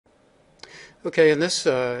Okay, in this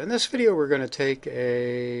video we're going to take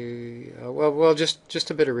a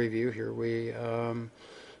just a bit of review here.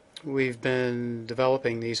 We've been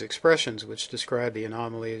developing these expressions which describe the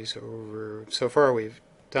anomalies over. So far we've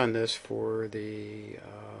done this for the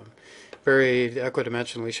varied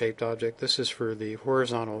equidimensionally shaped object. This is for the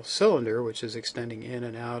horizontal cylinder, which is extending in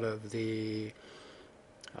and out of the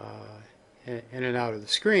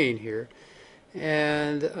screen here.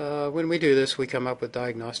 And when we do this, we come up with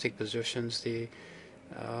diagnostic positions. The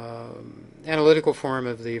analytical form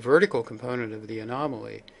of the vertical component of the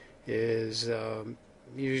anomaly is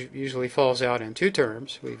usually falls out in two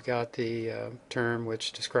terms. We've got the term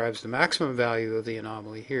which describes the maximum value of the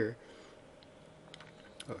anomaly here,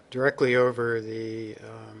 directly over the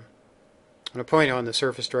on a point on the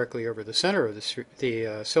surface directly over the center of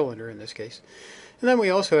the cylinder in this case. And then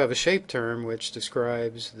we also have a shape term which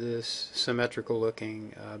describes this symmetrical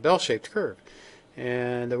looking bell-shaped curve.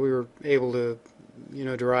 And we were able to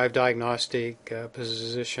derive diagnostic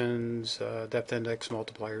positions, depth index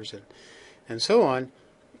multipliers, and so on,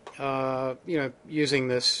 using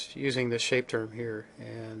this shape term here.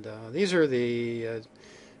 And these are the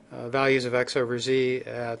values of x over z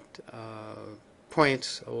at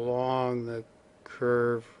points along the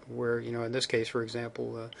curve where, in this case, for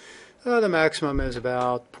example, the maximum is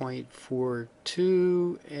about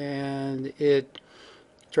 0.42, and it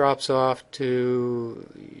drops off to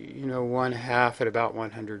 1/2 at about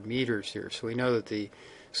 100 meters here. So we know that the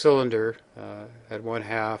cylinder at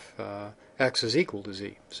 1/2 x is equal to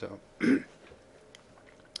z. So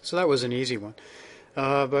so that was an easy one.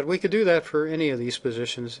 But we could do that for any of these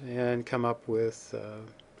positions and come up with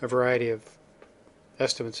a variety of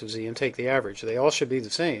estimates of z and take the average. They all should be the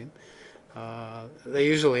same. They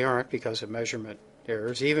usually aren't because of measurement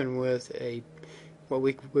errors, even with what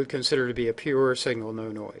we would consider to be a pure signal, no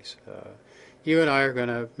noise. You and I are going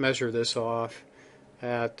to measure this off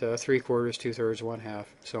at 3/4, 2/3, 1/2,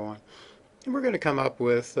 so on. And we're going to come up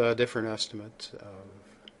with different estimates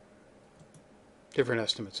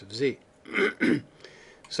of z.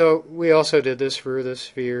 So we also did this for the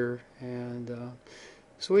sphere, and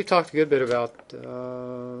so we've talked a good bit about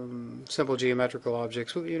simple geometrical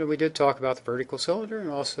objects. We did talk about the vertical cylinder and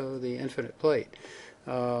also the infinite plate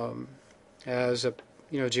as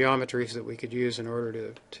geometries that we could use in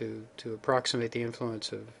order to approximate the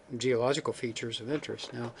influence of geological features of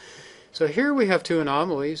interest. Now, so here we have two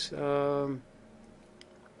anomalies.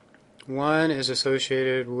 One is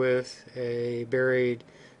associated with a buried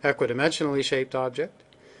equidimensionally shaped object.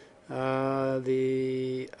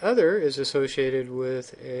 The other is associated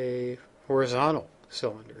with a horizontal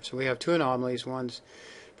cylinder. So we have two anomalies. One's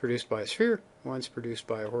produced by a sphere, one's produced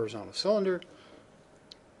by a horizontal cylinder.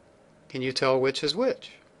 Can you tell which is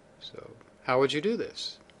which? So how would you do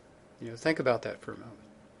this? Think about that for a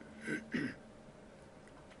moment.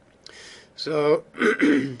 So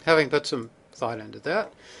having put some thought into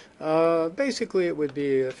that, basically it would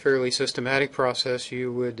be a fairly systematic process.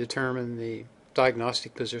 You would determine the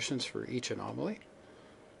diagnostic positions for each anomaly,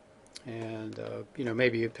 and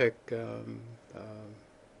maybe you pick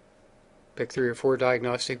 3 or 4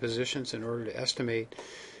 diagnostic positions in order to estimate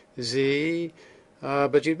z,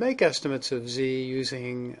 but you'd make estimates of z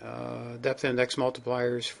using depth index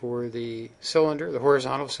multipliers for the cylinder, the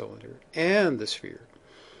horizontal cylinder, and the sphere.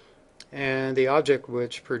 And the object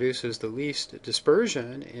which produces the least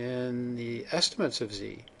dispersion in the estimates of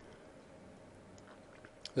z,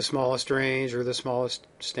 the smallest range or the smallest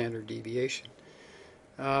standard deviation,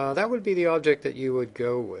 that would be the object that you would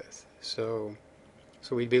go with. So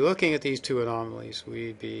we'd be looking at these two anomalies.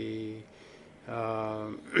 We'd be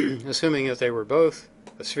assuming that they were both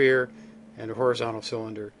a sphere and a horizontal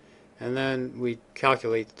cylinder, and then we'd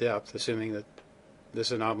calculate the depth, assuming that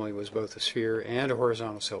this anomaly was both a sphere and a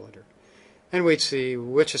horizontal cylinder. And we'd see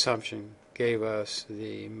which assumption gave us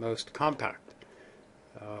the most compact,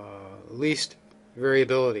 least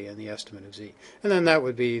variability in the estimate of z, and then that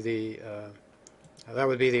would be the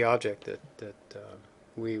object that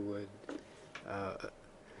we would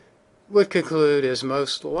conclude is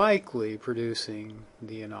most likely producing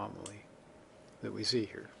the anomaly that we see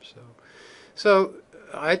here. So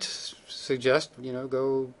I'd suggest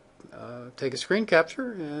go take a screen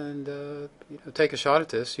capture and take a shot at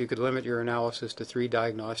this. You could limit your analysis to 3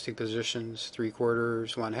 diagnostic positions: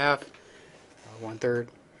 3/4, 1/2, 1/3.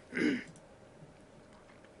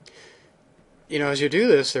 As you do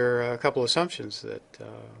this, there are a couple assumptions that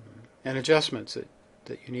and adjustments that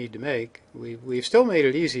you need to make. We've still made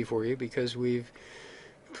it easy for you because we've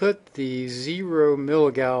put the 0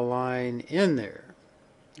 milligal line in there,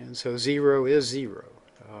 and so 0 is 0.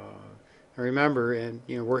 Remember, in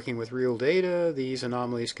working with real data, these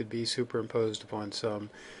anomalies could be superimposed upon some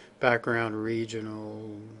background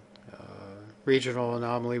regional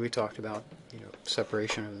anomaly. We talked about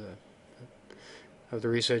separation of the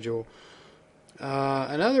residual.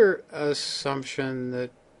 Another assumption that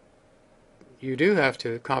you do have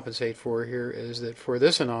to compensate for here is that for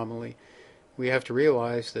this anomaly, we have to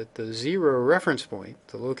realize that the zero reference point,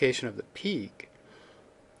 the location of the peak,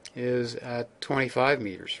 is at 25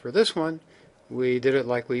 meters. For this one, we did it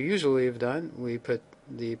like we usually have done. We put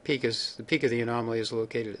the peak of the anomaly is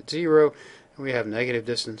located at 0, and we have negative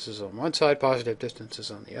distances on one side, positive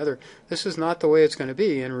distances on the other. This is not the way it's going to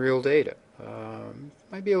be in real data.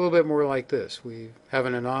 Might be a little bit more like this. We have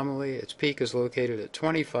an anomaly. Its peak is located at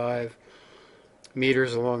 25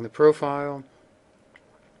 meters along the profile,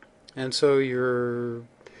 and so your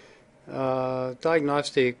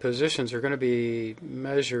diagnostic positions are going to be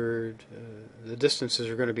measured, the distances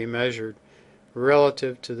are going to be measured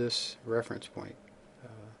relative to this reference point.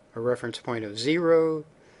 A reference point of 0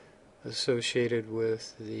 associated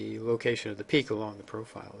with the location of the peak along the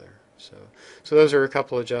profile there. So those are a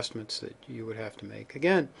couple adjustments that you would have to make.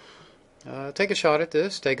 Again, take a shot at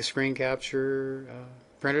this, take a screen capture,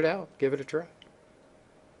 print it out, give it a try.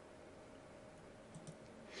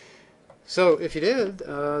 So if you did,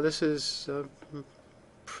 this is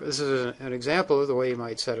an example of the way you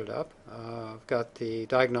might set it up. I've got the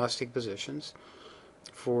diagnostic positions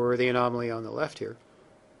for the anomaly on the left here.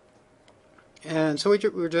 And so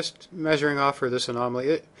we're just measuring off for this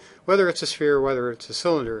anomaly. Whether it's a sphere or whether it's a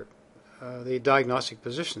cylinder, the diagnostic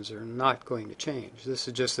positions are not going to change. This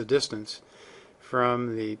is just the distance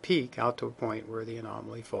from the peak out to a point where the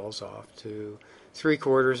anomaly falls off to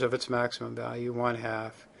 3/4 of its maximum value,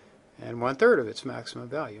 1/2, and 1/3 of its maximum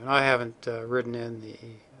value. And I haven't written in the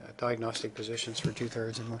diagnostic positions for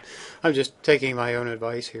 2/3 and 1. I'm just taking my own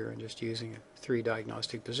advice here and just using 3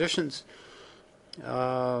 diagnostic positions.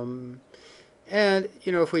 And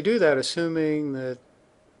if we do that, assuming that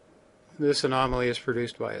this anomaly is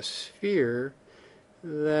produced by a sphere,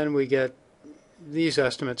 then we get these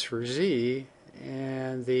estimates for z,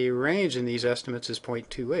 and the range in these estimates is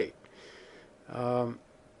 0.28.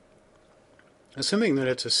 Assuming that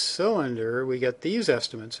it's a cylinder, we get these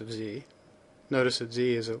estimates of z. Notice that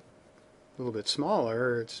z is a little bit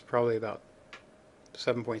smaller. It's probably about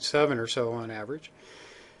 7.7 or so on average.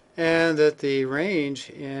 And that the range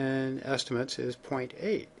in estimates is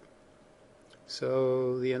 0.8.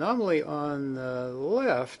 So the anomaly on the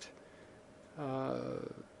left,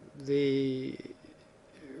 the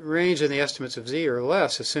range in the estimates of z are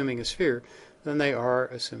less, assuming a sphere, than they are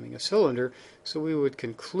assuming a cylinder. So we would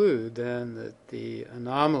conclude then that the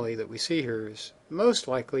anomaly that we see here is most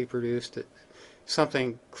likely produced at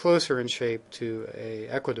something closer in shape to a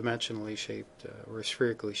equidimensionally shaped or a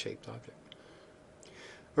spherically shaped object.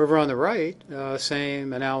 Over on the right,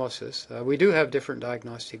 same analysis. We do have different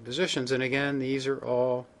diagnostic positions, and again, these are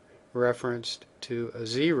all referenced to a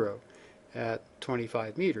 0 at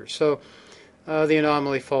 25 meters. So the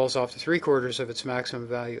anomaly falls off to 3/4 of its maximum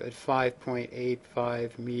value at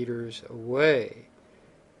 5.85 meters away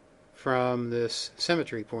from this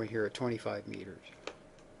symmetry point here at 25 meters.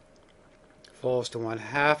 Falls to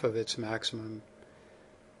 1/2 of its maximum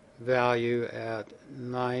value at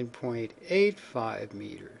 9.85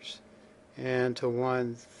 meters, and to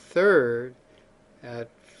 1/3 at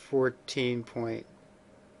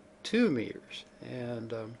 14.2 meters.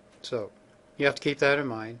 And so you have to keep that in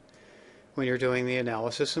mind when you're doing the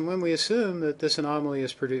analysis. And when we assume that this anomaly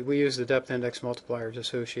is produced, we use the depth index multipliers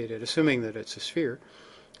associated, assuming that it's a sphere,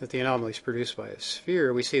 that the anomaly is produced by a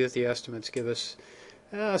sphere. We see that the estimates give us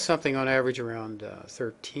something on average around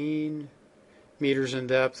 13 meters in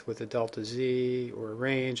depth with a delta z, or a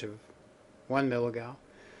range of 1 milligal.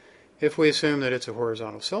 If we assume that it's a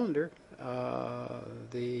horizontal cylinder,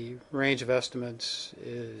 the range of estimates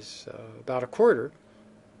is about 1/4 of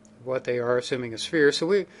what they are assuming a sphere. So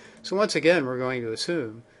once again, we're going to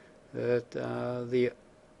assume that the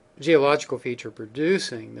geological feature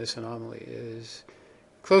producing this anomaly is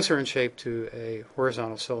closer in shape to a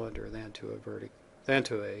horizontal cylinder than to a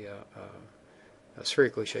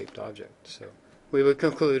spherically shaped object. So we would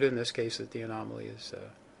conclude in this case that the anomaly is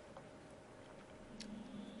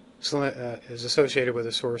associated with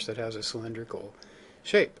a source that has a cylindrical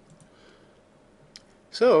shape.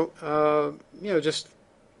 So just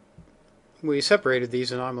we separated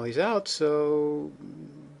these anomalies out.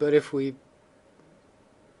 But if we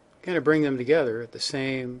kind of bring them together at the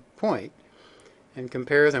same point and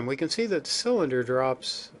compare them, we can see that the cylinder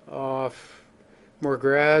drops off more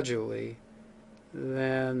gradually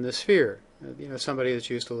than the sphere. somebody that's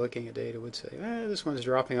used to looking at data would say, this one's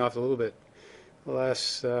dropping off a little bit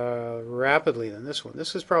less rapidly than this one.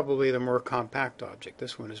 This is probably the more compact object.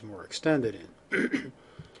 This one is more extended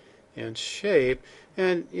in shape.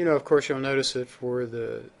 And, of course, you'll notice that for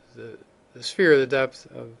the sphere, the depth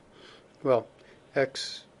of, well,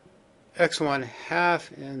 x1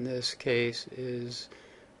 half in this case is,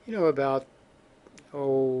 about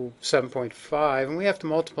 7.5, and we have to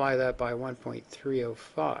multiply that by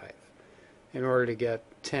 1.305 in order to get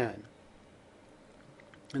 10.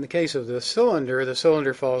 In the case of the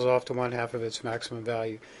cylinder falls off to 1/2 of its maximum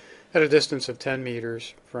value at a distance of 10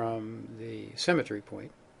 meters from the symmetry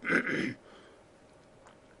point.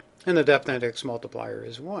 And the depth index multiplier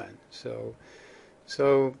is 1. So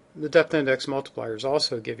the depth index multipliers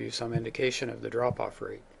also give you some indication of the drop-off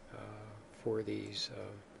rate for these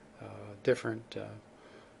different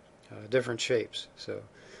shapes. So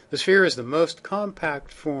the sphere is the most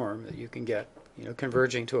compact form that you can get,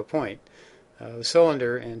 converging to a point. The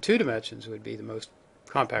cylinder in 2 dimensions would be the most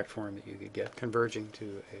compact form that you could get, converging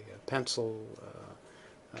to a pencil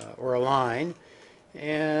or a line.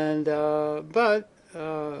 And but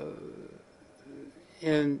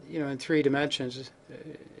in 3 dimensions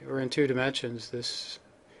or in 2 dimensions, this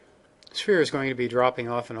sphere is going to be dropping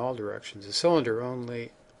off in all directions. The cylinder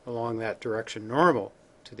only along that direction normal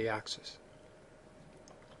to the axis.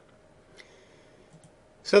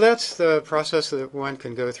 So that's the process that one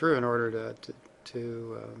can go through in order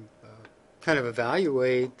to kind of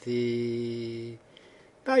evaluate the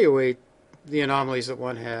anomalies that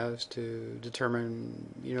one has, to determine,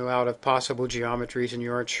 out of possible geometries and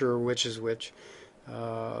you aren't sure which is which,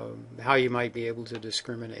 how you might be able to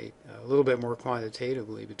discriminate a little bit more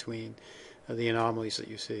quantitatively between the anomalies that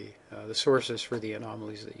you see, the sources for the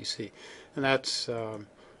anomalies that you see. And that's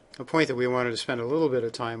a point that we wanted to spend a little bit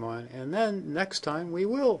of time on. And then next time we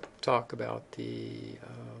will talk about the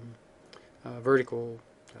vertical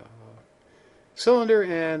cylinder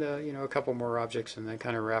and a couple more objects, and then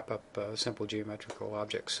kind of wrap up simple geometrical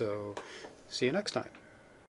objects. So see you next time.